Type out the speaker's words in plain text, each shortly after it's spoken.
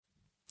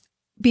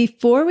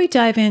Before we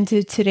dive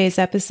into today's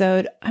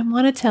episode, I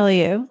want to tell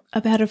you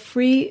about a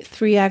free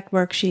 3-act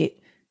worksheet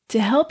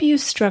to help you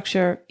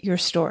structure your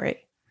story.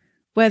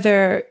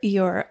 Whether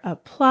you're a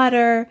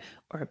plotter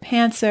or a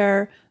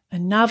pantser, a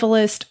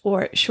novelist,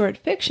 or short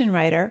fiction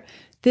writer,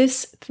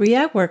 this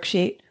 3-act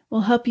worksheet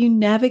will help you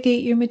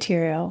navigate your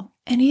material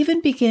and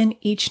even begin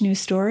each new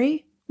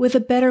story with a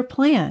better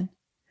plan.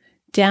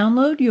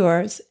 Download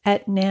yours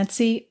at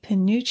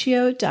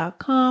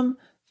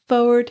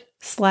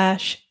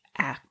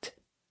nancypanuccio.com/act.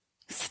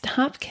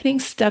 Stop getting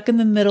stuck in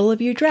the middle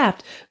of your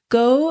draft.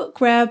 Go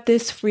grab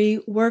this free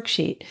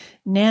worksheet,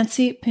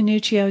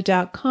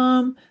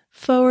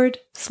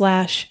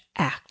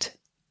 nancypanuccio.com/act.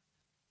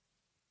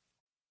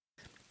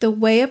 The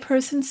way a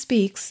person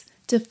speaks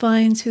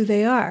defines who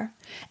they are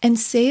and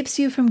saves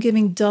you from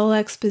giving dull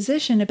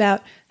exposition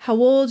about how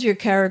old your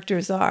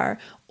characters are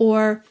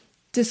or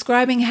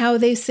describing how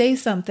they say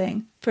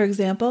something. For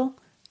example,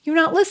 "You're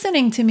not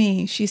listening to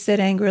me," she said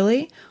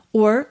angrily,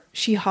 or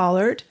 "she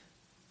hollered."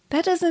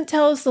 That doesn't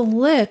tell us a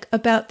lick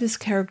about this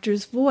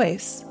character's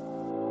voice.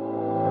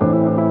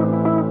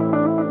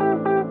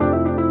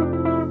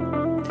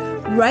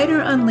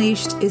 Writer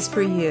Unleashed is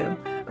for you,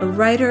 a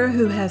writer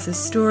who has a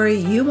story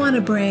you want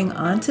to bring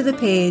onto the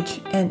page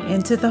and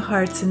into the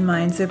hearts and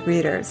minds of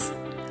readers.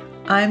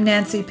 I'm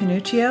Nancy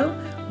Panuccio,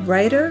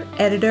 writer,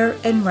 editor,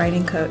 and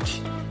writing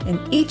coach. And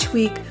each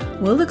week,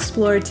 we'll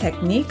explore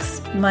techniques,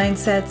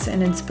 mindsets,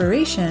 and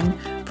inspiration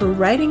for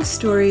writing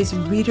stories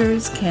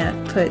readers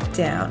can't put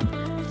down.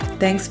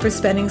 Thanks for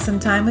spending some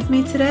time with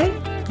me today.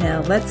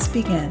 Now let's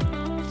begin.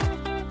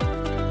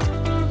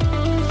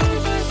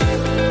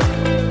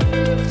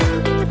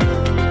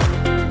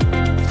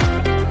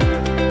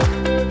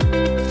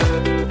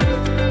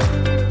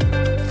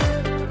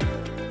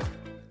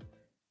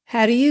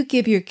 How do you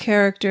give your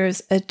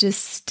characters a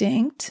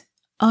distinct,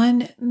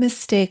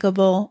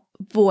 unmistakable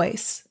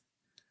voice?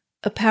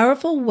 A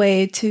powerful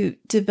way to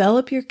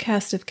develop your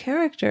cast of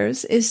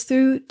characters is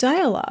through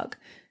dialogue.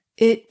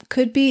 It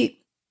could be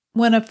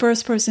when a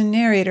first-person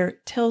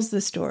narrator tells the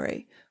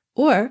story,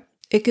 or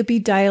it could be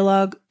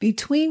dialogue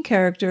between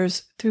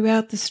characters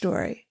throughout the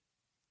story.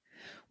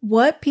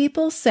 What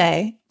people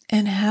say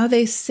and how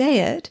they say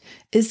it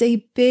is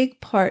a big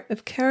part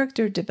of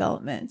character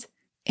development,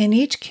 and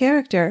each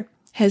character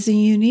has a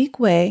unique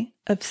way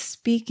of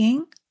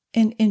speaking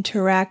and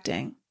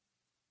interacting.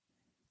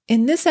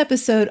 In this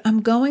episode,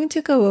 I'm going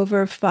to go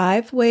over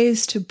 5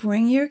 ways to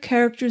bring your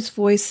character's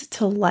voice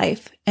to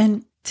life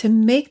and to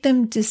make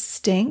them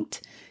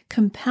distinct,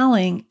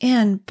 compelling,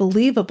 and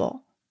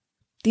believable.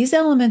 These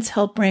elements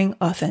help bring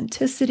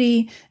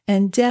authenticity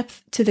and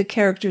depth to the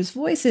characters'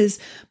 voices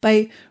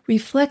by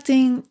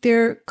reflecting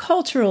their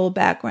cultural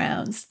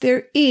backgrounds,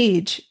 their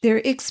age, their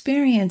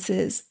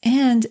experiences,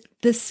 and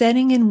the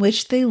setting in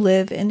which they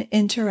live and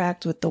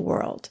interact with the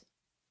world.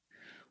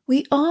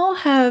 We all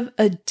have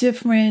a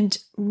different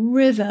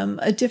rhythm,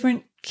 a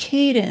different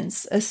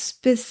cadence, a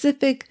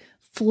specific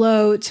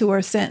flow to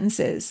our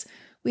sentences.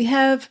 We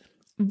have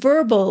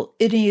verbal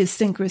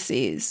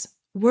idiosyncrasies,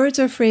 words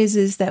or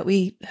phrases that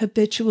we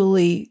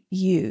habitually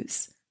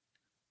use.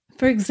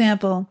 For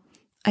example,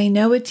 I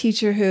know a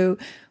teacher who,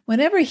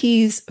 whenever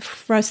he's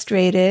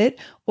frustrated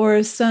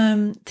or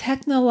some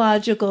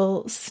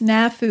technological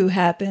snafu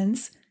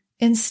happens,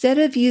 instead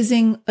of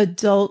using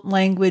adult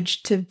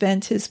language to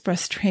vent his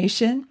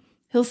frustration,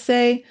 he'll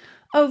say,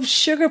 "Oh,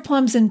 sugar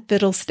plums and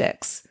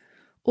fiddlesticks."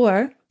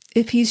 Or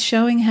if he's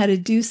showing how to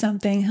do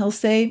something, he'll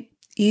say,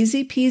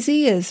 "Easy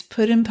peasy as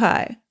puddin'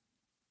 pie."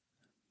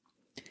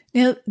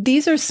 Now,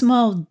 these are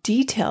small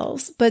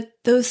details, but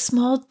those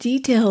small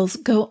details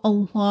go a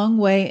long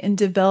way in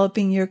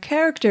developing your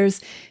characters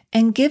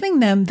and giving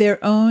them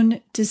their own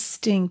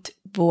distinct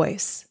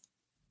voice.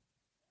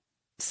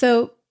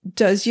 So,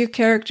 does your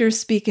character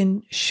speak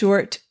in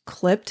short,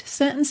 clipped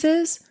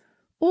sentences?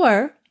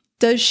 Or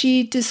does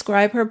she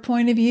describe her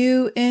point of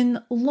view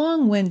in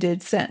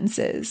long-winded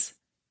sentences?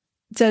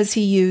 Does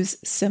he use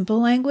simple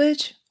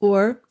language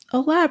or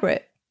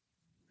elaborate?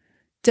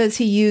 Does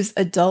he use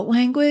adult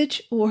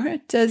language or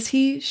does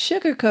he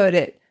sugarcoat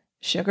it?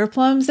 Sugar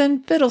plums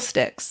and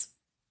fiddlesticks.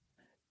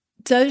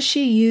 Does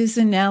she use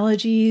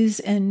analogies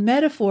and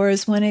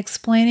metaphors when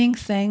explaining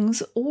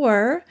things,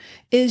 or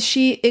is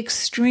she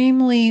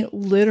extremely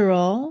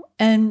literal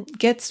and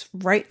gets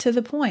right to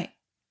the point?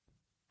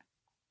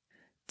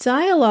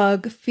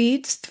 Dialogue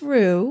feeds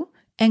through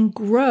and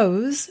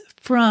grows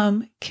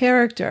from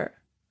character.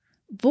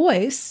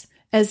 Voice,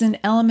 as an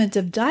element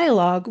of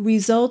dialogue,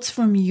 results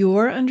from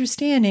your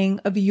understanding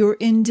of your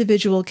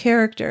individual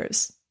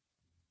characters.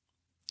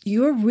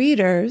 Your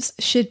readers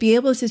should be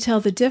able to tell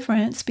the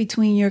difference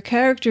between your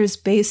characters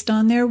based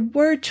on their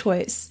word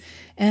choice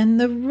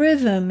and the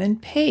rhythm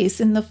and pace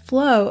and the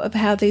flow of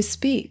how they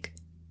speak.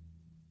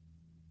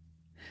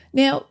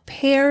 Now,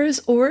 pairs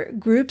or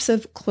groups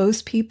of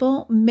close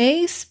people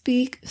may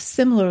speak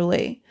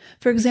similarly.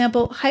 For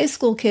example, high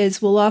school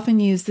kids will often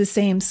use the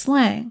same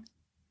slang.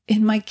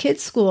 In my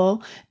kids'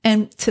 school,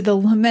 and to the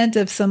lament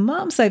of some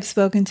moms I've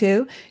spoken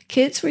to,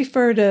 kids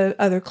refer to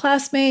other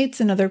classmates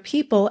and other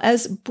people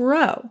as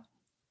bro.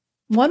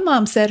 One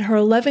mom said her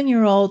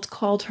 11-year-old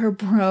called her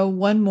bro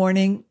one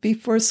morning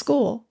before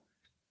school.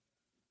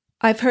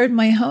 I've heard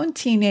my own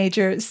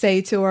teenager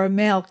say to our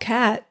male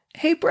cat,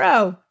 "Hey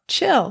bro,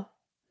 chill."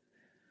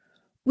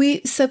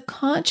 We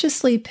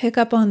subconsciously pick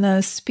up on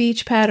the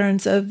speech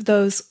patterns of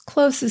those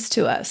closest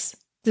to us,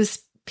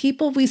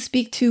 people we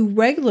speak to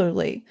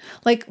regularly,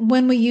 like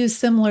when we use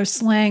similar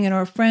slang in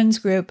our friends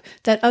group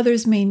that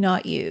others may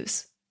not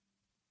use.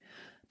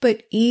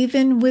 But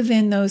even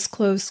within those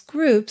close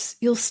groups,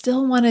 you'll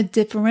still want to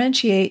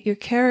differentiate your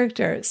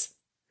characters.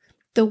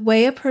 The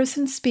way a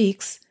person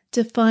speaks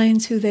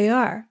defines who they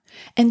are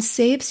and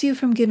saves you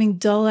from giving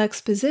dull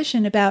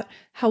exposition about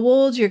how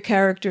old your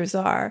characters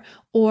are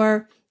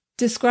or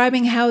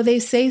describing how they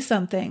say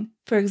something.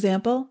 For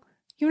example,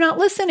 "You're not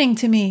listening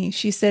to me,"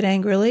 she said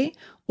angrily,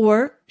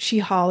 or "she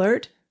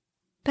hollered."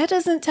 That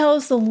doesn't tell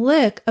us a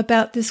lick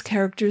about this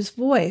character's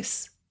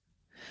voice.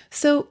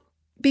 So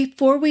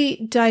before we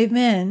dive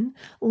in,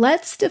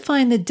 let's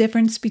define the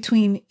difference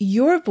between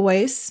your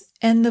voice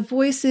and the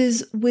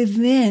voices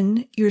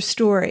within your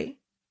story.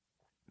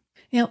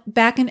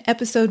 Back in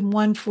episode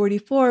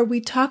 144,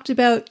 we talked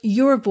about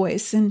your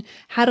voice and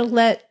how to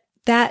let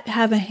that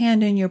have a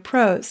hand in your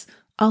prose.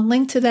 I'll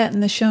link to that in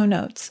the show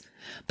notes.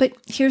 But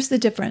here's the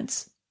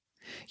difference.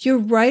 Your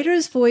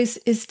writer's voice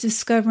is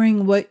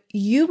discovering what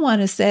you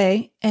want to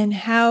say and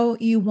how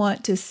you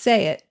want to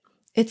say it.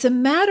 It's a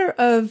matter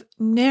of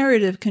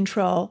narrative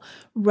control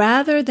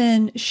rather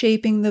than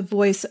shaping the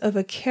voice of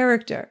a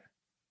character.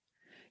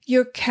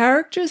 Your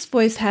character's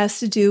voice has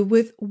to do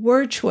with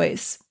word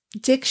choice,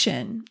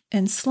 diction,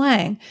 and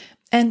slang,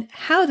 and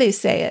how they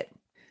say it.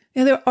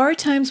 There are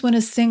times when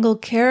a single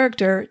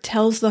character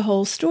tells the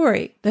whole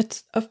story.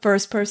 That's a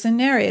first-person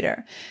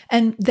narrator,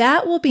 and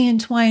that will be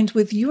entwined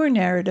with your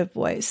narrative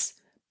voice.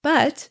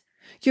 But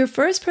your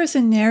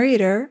first-person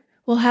narrator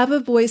will have a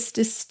voice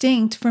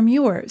distinct from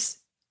yours.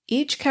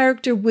 Each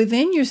character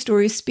within your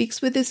story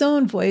speaks with his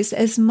own voice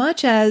as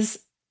much as,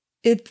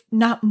 if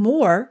not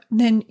more,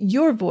 than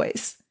your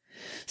voice.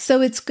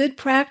 So it's good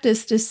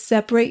practice to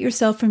separate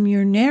yourself from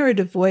your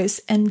narrative voice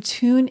and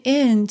tune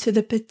in to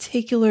the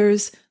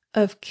particulars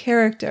of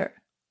character.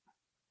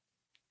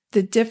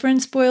 The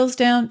difference boils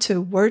down to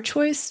word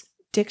choice,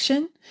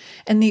 diction,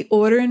 and the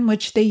order in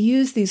which they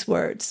use these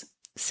words,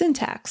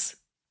 syntax.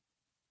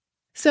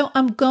 So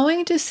I'm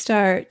going to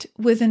start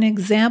with an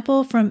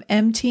example from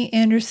M.T.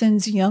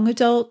 Anderson's young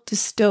adult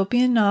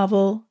dystopian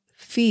novel,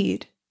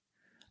 Feed.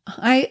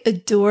 I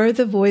adore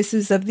the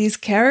voices of these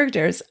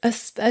characters,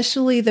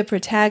 especially the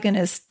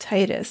protagonist,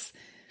 Titus.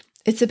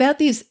 It's about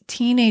these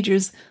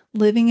teenagers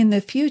living in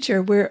the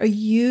future where a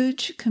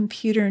huge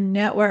computer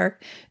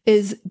network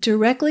is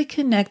directly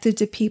connected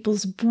to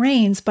people's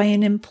brains by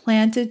an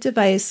implanted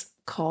device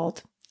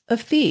called a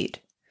feed.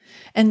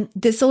 And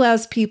this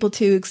allows people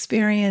to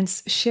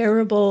experience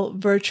shareable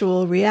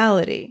virtual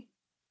reality.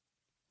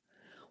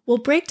 We'll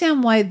break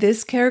down why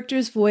this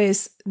character's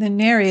voice, the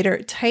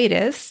narrator,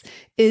 Titus,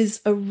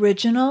 is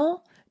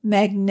original,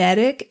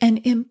 magnetic, and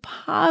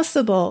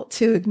impossible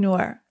to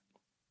ignore.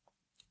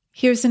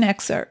 Here's an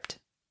excerpt.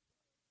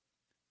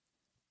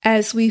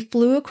 As we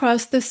flew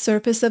across the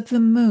surface of the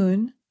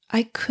moon,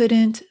 I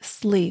couldn't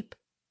sleep.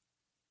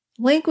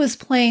 Link was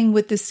playing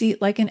with the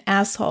seat like an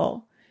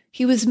asshole.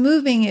 He was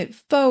moving it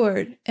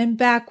forward and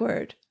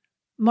backward.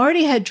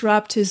 Marty had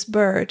dropped his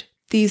bird,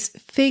 these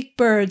fake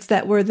birds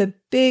that were the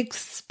big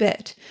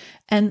spit,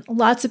 and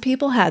lots of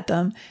people had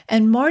them,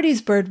 and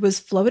Marty's bird was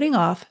floating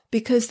off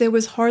because there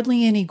was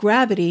hardly any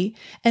gravity,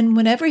 and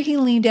whenever he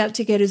leaned out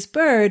to get his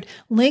bird,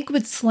 Link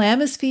would slam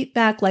his feet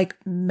back like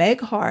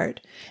meg hard,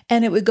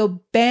 and it would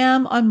go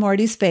bam on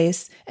Marty's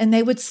face, and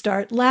they would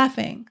start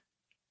laughing.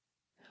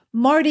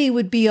 Marty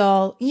would be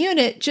all,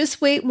 "Unit,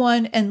 just wait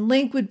one," and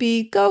Link would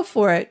be, "Go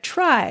for it,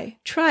 try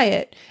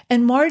it."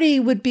 And Marty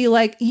would be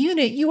like,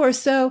 "Unit, you are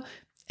so..."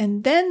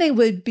 And then they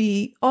would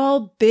be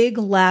all big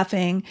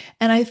laughing,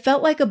 and I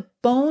felt like a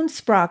bone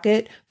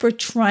sprocket for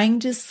trying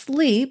to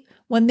sleep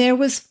when there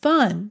was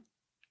fun.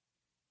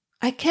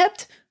 I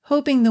kept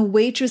hoping the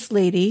waitress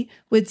lady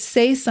would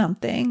say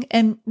something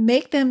and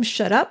make them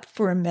shut up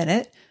for a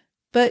minute,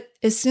 but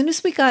as soon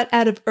as we got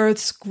out of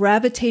Earth's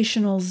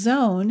gravitational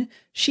zone,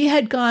 she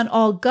had gone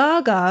all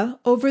gaga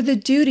over the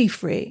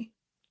duty-free.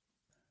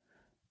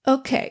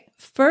 Okay,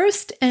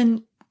 first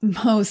and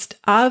most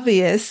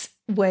obvious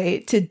way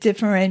to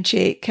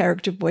differentiate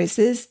character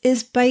voices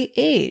is by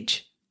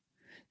age.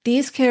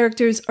 These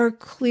characters are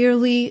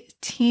clearly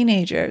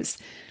teenagers.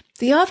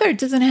 The author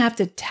doesn't have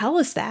to tell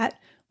us that.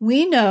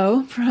 We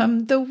know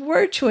from the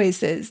word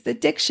choices, the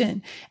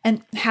diction,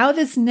 and how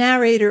this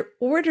narrator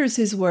orders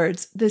his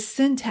words, the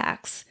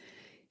syntax.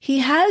 He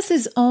has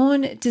his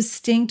own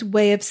distinct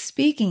way of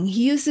speaking.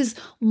 He uses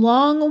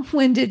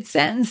long-winded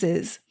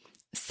sentences,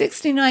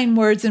 69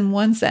 words in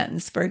one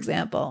sentence, for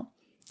example.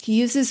 He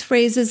uses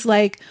phrases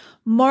like,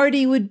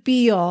 Marty would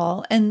be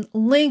all and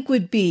Link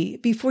would be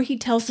before he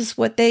tells us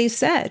what they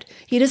said.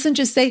 He doesn't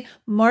just say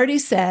Marty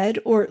said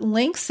or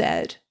Link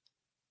said.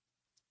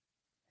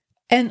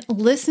 And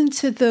listen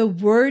to the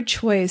word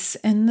choice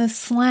and the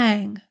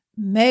slang.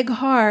 Meg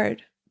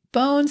Hard,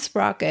 Bone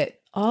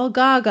Sprocket, All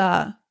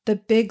Gaga, the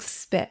Big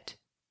Spit.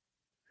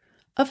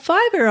 A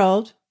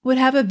 5-year-old would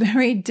have a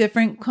very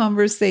different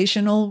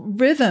conversational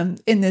rhythm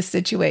in this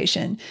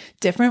situation,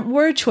 different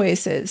word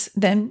choices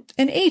than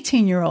an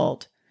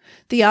 18-year-old.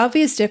 The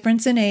obvious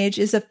difference in age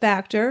is a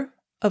factor,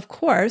 of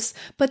course,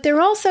 but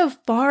they're also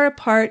far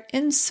apart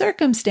in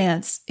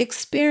circumstance,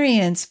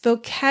 experience,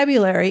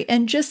 vocabulary,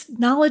 and just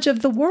knowledge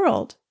of the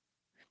world.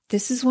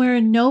 This is where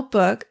a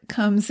notebook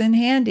comes in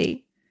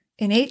handy.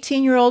 An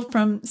 18-year-old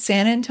from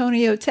San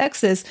Antonio,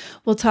 Texas,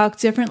 will talk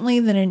differently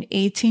than an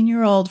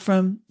 18-year-old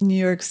from New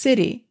York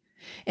City.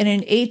 And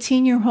an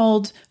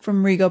 18-year-old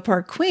from Rego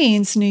Park,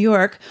 Queens, New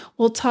York,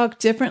 will talk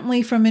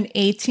differently from an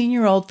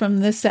 18-year-old from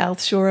the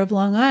South Shore of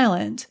Long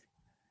Island.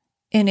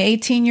 An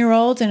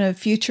 18-year-old in a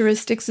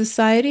futuristic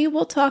society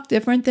will talk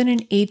different than an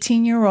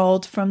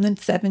 18-year-old from the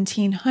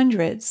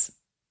 1700s.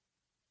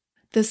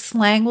 The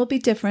slang will be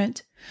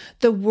different,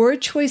 the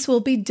word choice will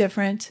be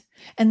different,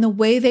 and the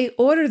way they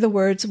order the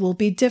words will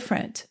be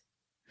different.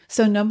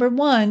 So number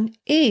 1,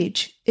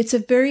 age. It's a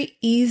very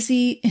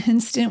easy,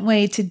 instant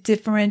way to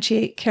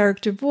differentiate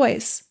character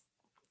voice.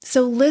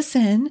 So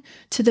listen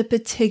to the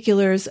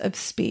particulars of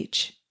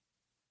speech.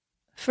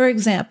 For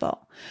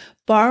example,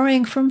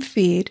 borrowing from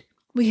Feed,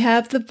 we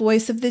have the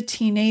voice of the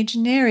teenage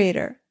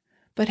narrator.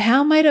 But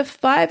how might a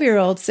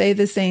 5-year-old say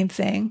the same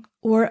thing,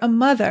 or a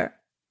mother?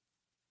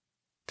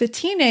 The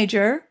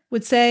teenager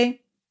would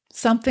say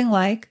something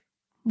like,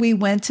 "We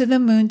went to the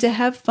moon to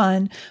have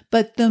fun,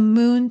 but the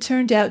moon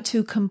turned out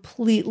to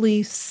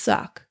completely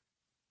suck."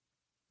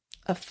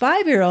 A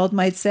 5-year-old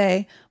might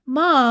say,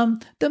 "Mom,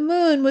 the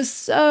moon was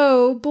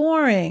so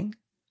boring."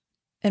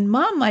 And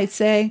Mom might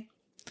say,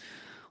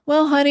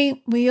 "Well,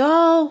 honey, we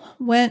all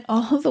went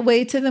all the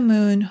way to the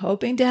moon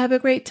hoping to have a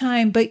great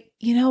time, but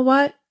you know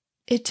what?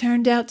 It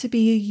turned out to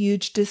be a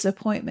huge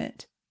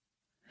disappointment."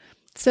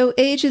 So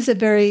age is a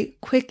very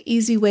quick,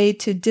 easy way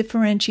to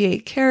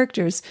differentiate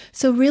characters.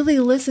 So really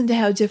listen to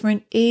how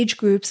different age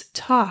groups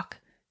talk.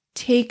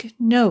 Take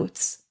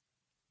notes.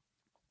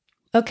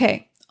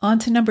 Okay, on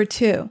to number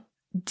 2,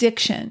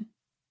 diction.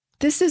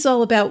 This is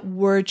all about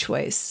word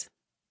choice.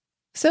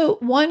 So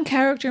one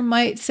character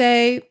might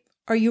say,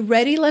 "Are you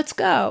ready? Let's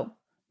go."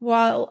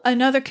 While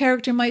another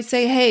character might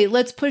say, "Hey,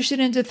 let's push it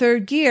into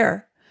 3rd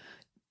gear."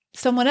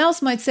 Someone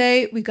else might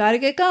say, "We got to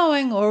get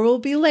going or we'll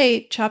be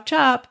late. Chop,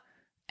 chop."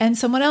 And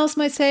someone else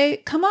might say,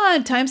 "Come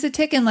on, time's a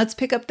ticking. Let's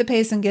pick up the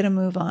pace and get a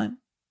move on."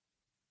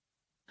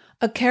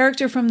 A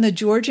character from the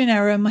Georgian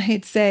era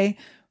might say,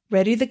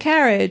 "Ready the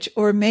carriage,"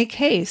 or "Make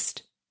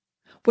haste."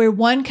 Where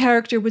one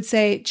character would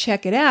say,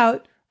 "Check it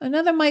out,"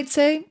 another might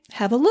say,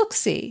 "Have a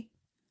look-see."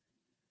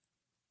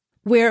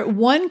 Where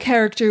one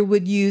character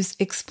would use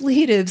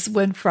expletives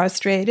when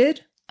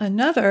frustrated,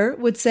 another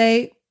would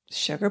say,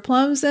 "Sugar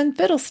plums and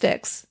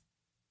fiddlesticks."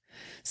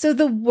 So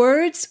the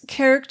words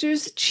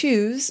characters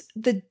choose,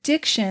 the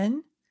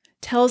diction,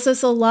 tells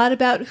us a lot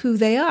about who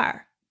they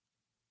are.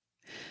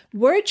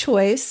 Word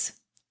choice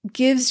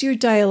gives your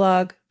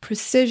dialogue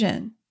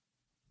precision.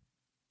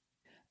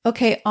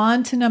 Okay,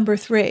 on to number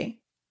 3,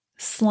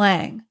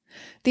 slang.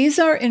 These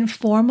are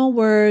informal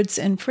words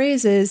and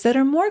phrases that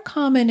are more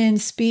common in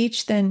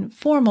speech than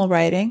formal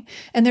writing,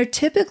 and they're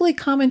typically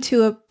common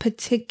to a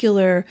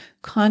particular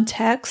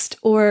context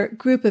or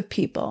group of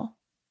people.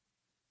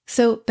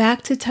 So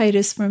back to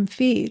Titus from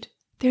Feed.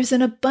 There's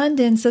an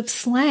abundance of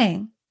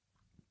slang.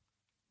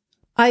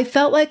 "I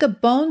felt like a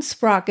bone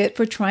sprocket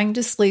for trying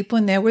to sleep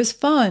when there was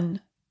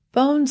fun."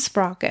 Bone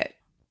sprocket.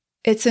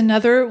 It's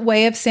another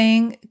way of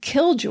saying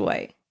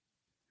killjoy.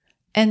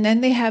 And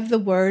then they have the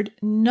word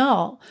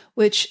null,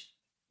 which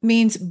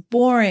means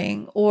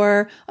boring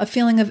or a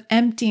feeling of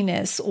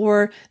emptiness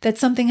or that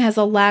something has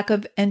a lack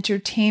of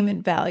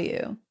entertainment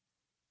value.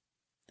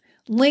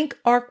 Link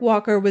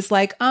Arkwalker was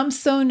like, "I'm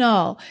so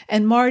null."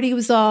 And Marty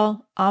was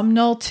all, "I'm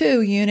null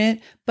too,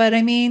 unit." But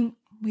I mean,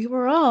 we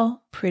were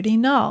all pretty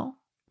null.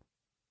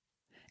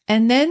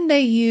 And then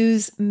they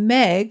use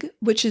meg,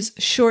 which is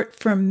short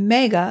for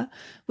mega,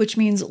 which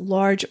means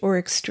large or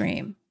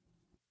extreme.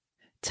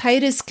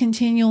 Titus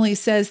continually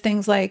says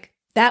things like,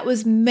 "That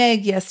was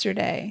Meg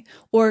yesterday,"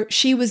 or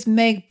 "She was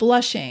Meg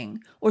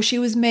blushing," or "She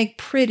was Meg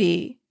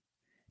pretty."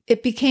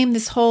 It became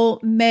this whole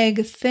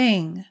Meg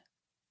thing.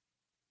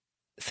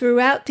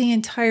 Throughout the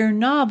entire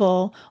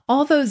novel,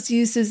 all those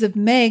uses of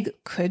Meg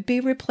could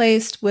be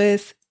replaced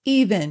with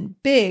even,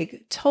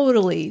 big,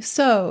 totally,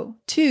 so,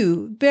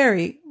 too,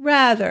 very,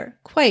 rather,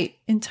 quite,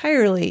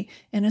 entirely,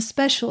 and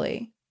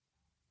especially.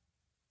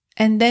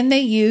 And then they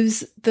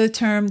use the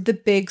term "the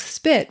big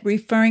spit,"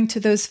 referring to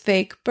those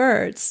fake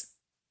birds.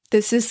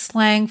 This is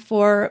slang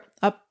for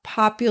a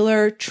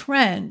popular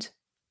trend.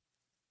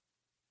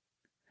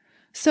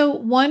 So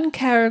one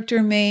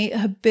character may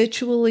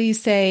habitually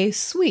say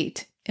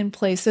sweet in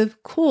place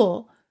of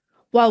cool,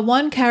 While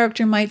one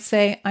character might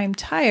say, I'm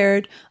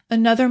tired,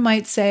 another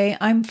might say,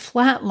 I'm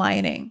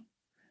flatlining.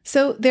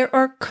 So there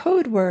are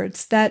code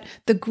words that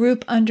the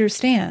group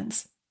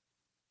understands.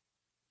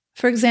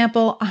 For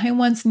example, I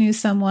once knew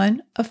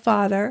someone, a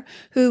father,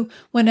 who,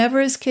 whenever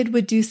his kid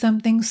would do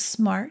something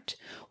smart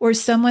or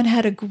someone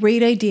had a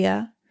great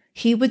idea,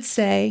 he would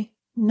say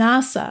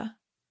NASA,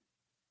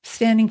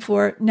 standing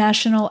for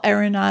National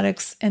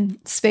Aeronautics and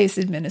Space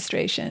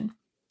Administration.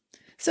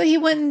 So he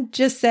wouldn't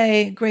just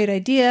say great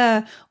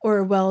idea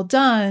or well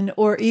done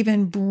or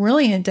even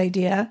brilliant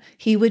idea.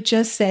 He would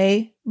just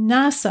say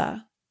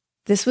NASA.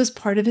 This was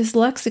part of his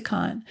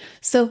lexicon.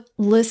 So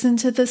listen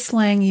to the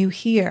slang you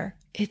hear.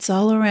 It's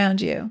all around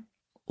you.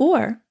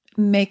 Or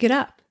make it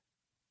up.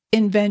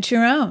 Invent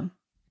your own.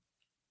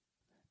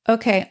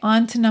 Okay,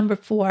 on to number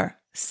 4,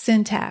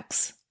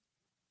 syntax.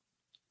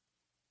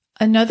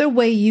 Another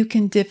way you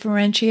can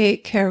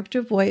differentiate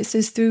character voice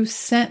is through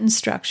sentence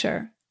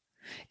structure.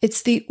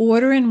 It's the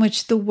order in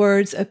which the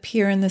words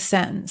appear in the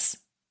sentence.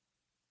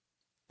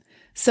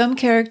 Some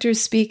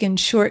characters speak in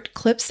short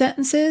clip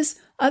sentences,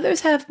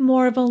 others have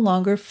more of a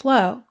longer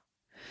flow.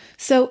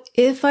 So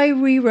if I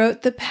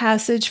rewrote the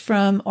passage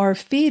from our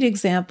feed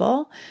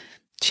example,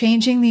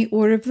 changing the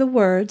order of the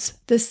words,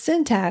 the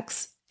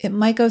syntax, it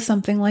might go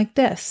something like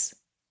this.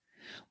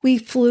 We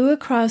flew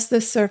across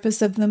the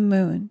surface of the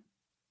moon.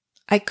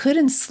 I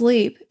couldn't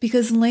sleep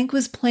because Link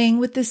was playing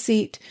with the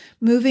seat,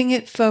 moving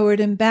it forward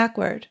and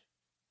backward.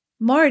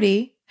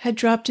 Marty had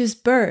dropped his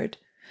bird.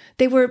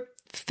 They were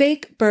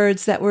fake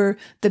birds that were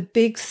the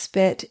big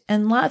spit,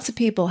 and lots of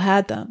people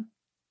had them.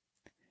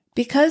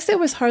 Because there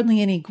was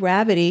hardly any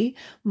gravity,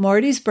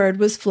 Marty's bird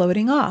was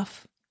floating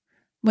off.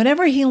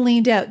 Whenever he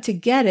leaned out to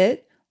get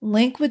it,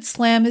 Link would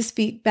slam his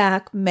feet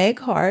back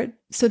meg hard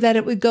so that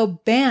it would go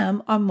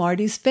bam on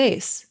Marty's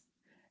face.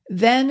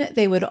 Then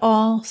they would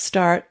all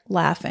start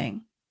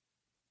laughing.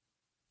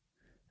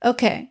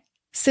 Okay,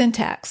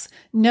 syntax.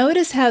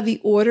 Notice how the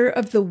order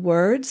of the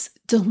words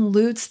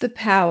dilutes the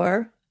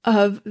power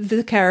of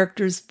the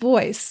character's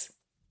voice.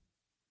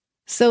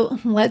 So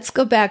let's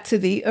go back to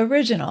the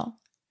original.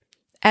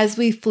 As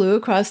we flew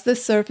across the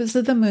surface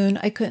of the moon,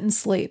 I couldn't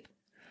sleep.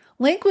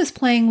 Link was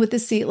playing with the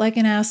seat like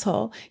an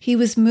asshole. He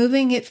was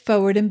moving it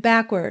forward and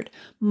backward.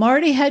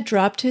 Marty had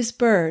dropped his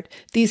bird,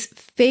 these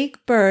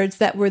fake birds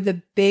that were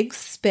the big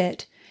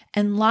spit,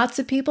 and lots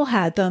of people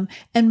had them,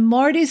 and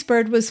Marty's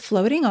bird was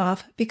floating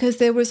off because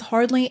there was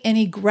hardly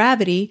any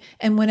gravity,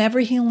 and whenever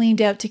he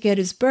leaned out to get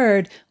his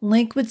bird,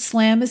 Link would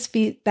slam his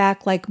feet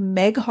back like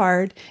meg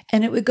hard,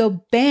 and it would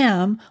go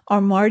bam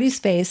on Marty's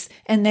face,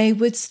 and they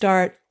would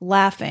start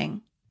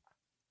laughing.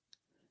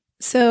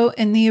 So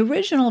in the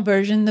original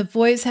version, the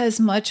voice has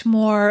much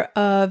more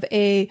of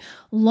a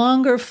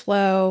longer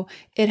flow.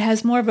 It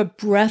has more of a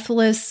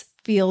breathless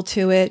feel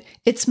to it.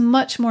 It's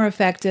much more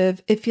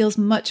effective. It feels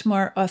much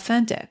more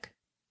authentic.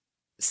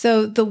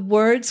 So the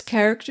words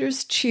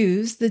characters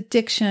choose, the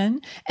diction,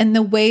 and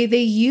the way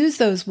they use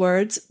those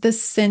words, the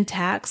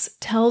syntax,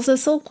 tells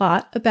us a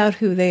lot about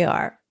who they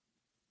are.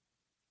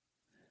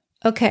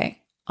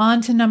 Okay,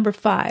 on to number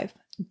 5,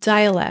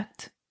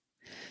 dialect.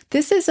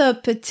 This is a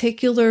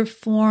particular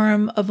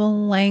form of a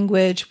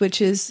language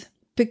which is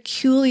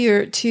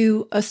peculiar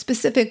to a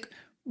specific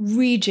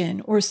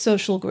region or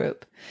social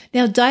group.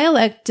 Now,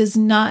 dialect does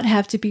not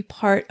have to be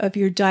part of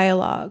your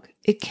dialogue.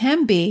 It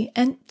can be,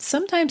 and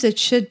sometimes it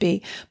should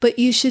be, but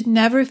you should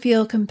never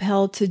feel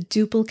compelled to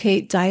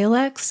duplicate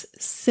dialects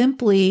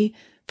simply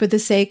for the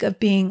sake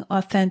of being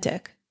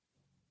authentic.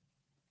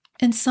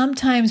 And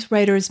sometimes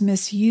writers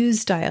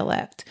misuse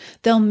dialect.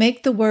 They'll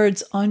make the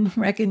words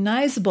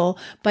unrecognizable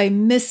by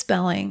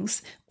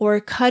misspellings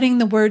or cutting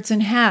the words in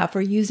half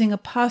or using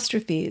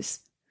apostrophes.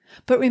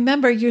 But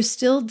remember, you're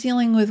still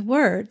dealing with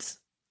words.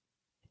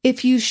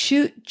 If you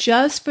shoot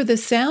just for the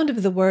sound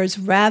of the words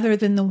rather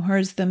than the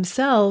words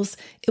themselves,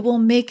 it will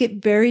make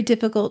it very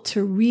difficult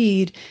to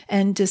read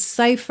and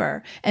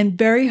decipher and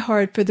very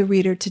hard for the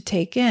reader to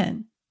take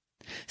in.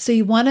 So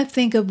you want to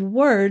think of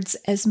words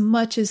as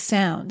much as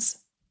sounds.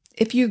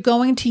 If you're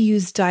going to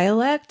use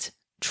dialect,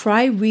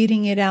 try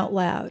reading it out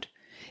loud.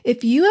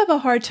 If you have a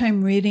hard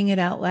time reading it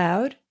out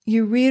loud,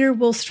 your reader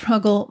will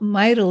struggle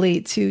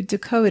mightily to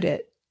decode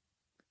it.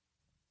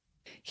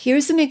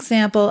 Here's an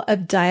example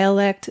of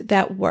dialect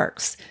that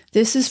works.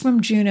 This is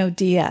from Junot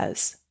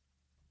Diaz.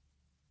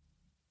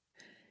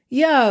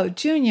 Yo,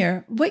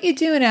 Junior, what you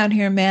doing out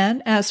here,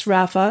 man? Asked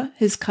Rafa,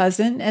 his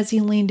cousin, as he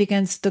leaned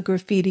against the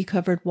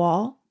graffiti-covered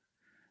wall.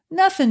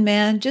 Nothing,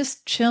 man,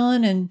 just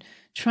chilling and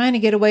trying to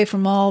get away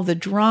from all the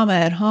drama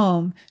at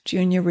home,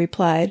 Junior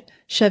replied,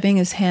 shoving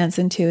his hands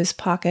into his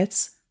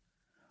pockets.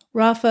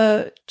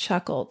 Rafa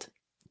chuckled.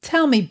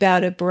 Tell me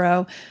about it,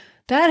 bro.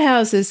 That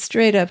house is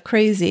straight up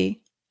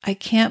crazy. I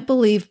can't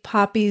believe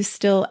Poppy's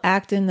still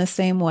acting the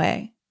same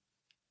way.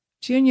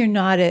 Junior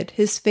nodded,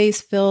 his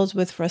face filled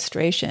with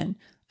frustration.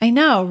 I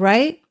know,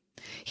 right?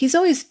 He's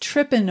always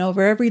tripping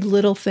over every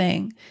little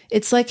thing.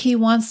 It's like he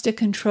wants to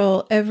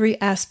control every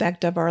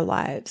aspect of our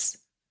lives.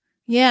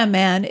 Yeah,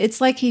 man, it's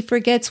like he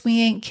forgets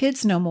we ain't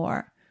kids no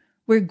more.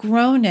 We're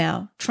grown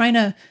now, trying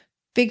to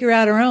figure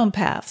out our own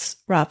paths,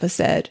 Rafa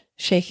said,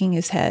 shaking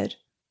his head.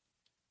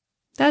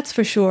 That's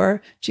for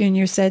sure,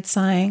 Junior said,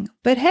 sighing.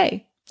 But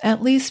hey,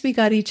 at least we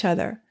got each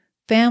other.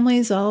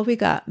 Family's all we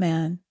got,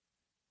 man.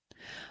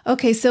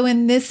 Okay, so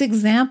in this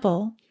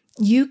example,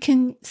 you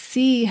can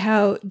see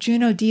how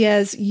Junot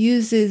Diaz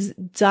uses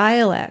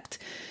dialect.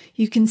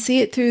 You can see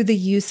it through the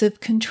use of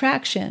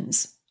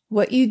contractions.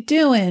 What you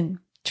doing?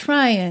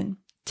 Trying.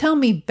 Tell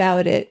me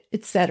about it,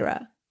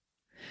 etc.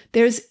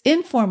 There's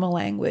informal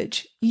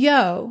language,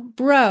 yo,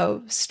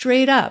 bro,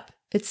 straight up,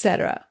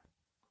 etc.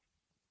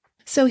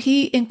 So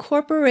he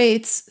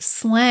incorporates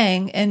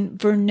slang and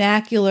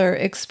vernacular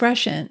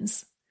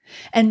expressions.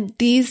 And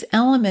these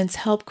elements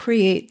help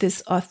create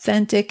this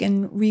authentic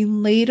and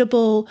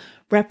relatable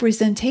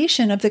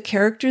representation of the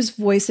characters'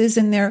 voices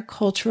and their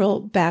cultural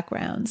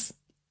backgrounds.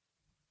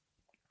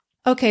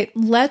 Okay,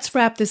 let's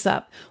wrap this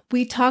up.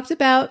 We talked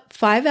about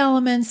 5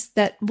 elements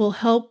that will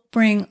help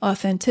bring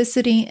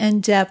authenticity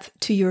and depth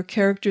to your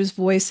characters'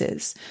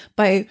 voices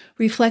by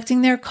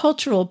reflecting their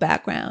cultural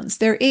backgrounds,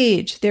 their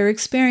age, their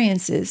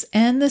experiences,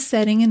 and the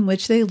setting in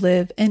which they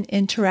live and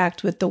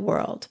interact with the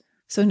world.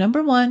 So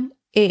number 1,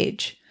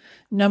 age.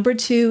 Number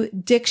 2,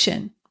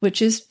 diction, which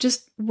is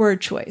just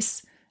word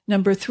choice.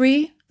 Number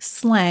 3,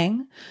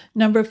 slang.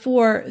 Number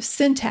 4,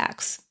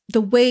 syntax,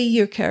 the way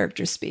your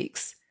character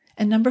speaks.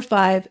 And number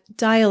 5,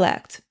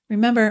 dialect.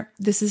 Remember,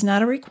 this is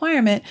not a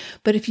requirement,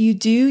 but if you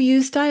do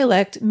use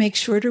dialect, make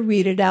sure to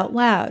read it out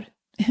loud.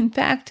 In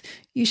fact,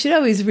 you should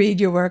always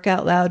read your work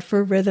out loud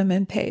for rhythm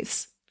and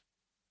pace.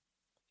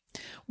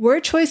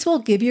 Word choice will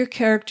give your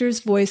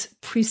character's voice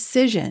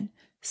precision.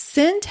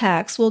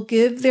 Syntax will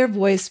give their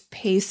voice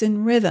pace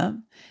and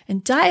rhythm.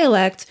 And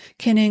dialect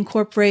can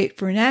incorporate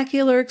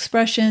vernacular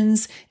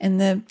expressions and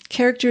the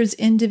character's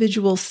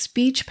individual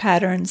speech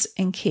patterns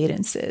and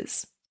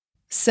cadences.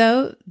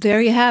 So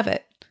there you have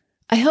it.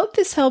 I hope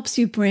this helps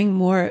you bring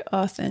more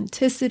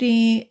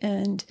authenticity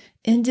and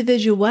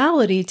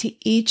individuality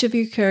to each of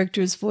your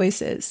characters'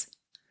 voices.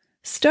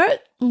 Start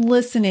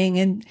listening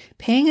and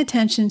paying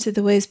attention to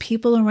the ways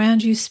people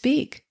around you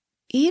speak.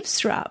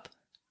 Eavesdrop.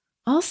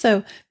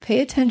 Also, pay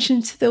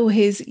attention to the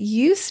ways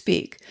you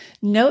speak.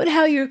 Note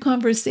how your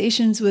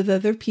conversations with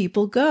other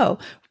people go.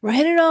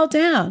 Write it all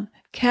down.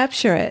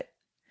 Capture it.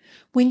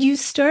 When you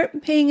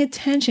start paying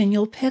attention,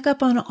 you'll pick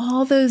up on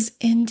all those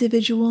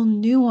individual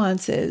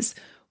nuances,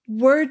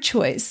 word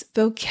choice,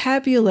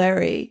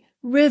 vocabulary,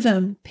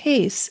 rhythm,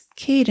 pace,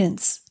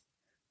 cadence.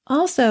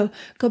 Also,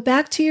 go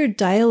back to your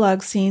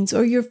dialogue scenes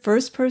or your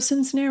first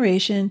person's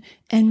narration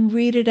and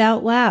read it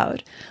out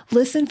loud.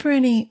 Listen for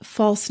any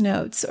false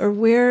notes or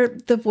where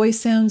the voice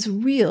sounds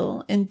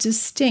real and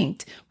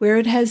distinct, where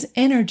it has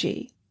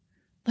energy.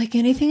 Like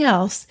anything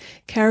else,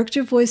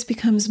 character voice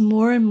becomes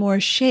more and more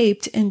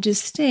shaped and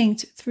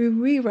distinct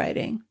through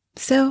rewriting.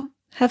 So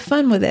have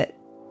fun with it.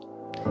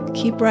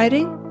 Keep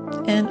writing,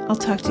 and I'll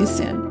talk to you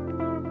soon.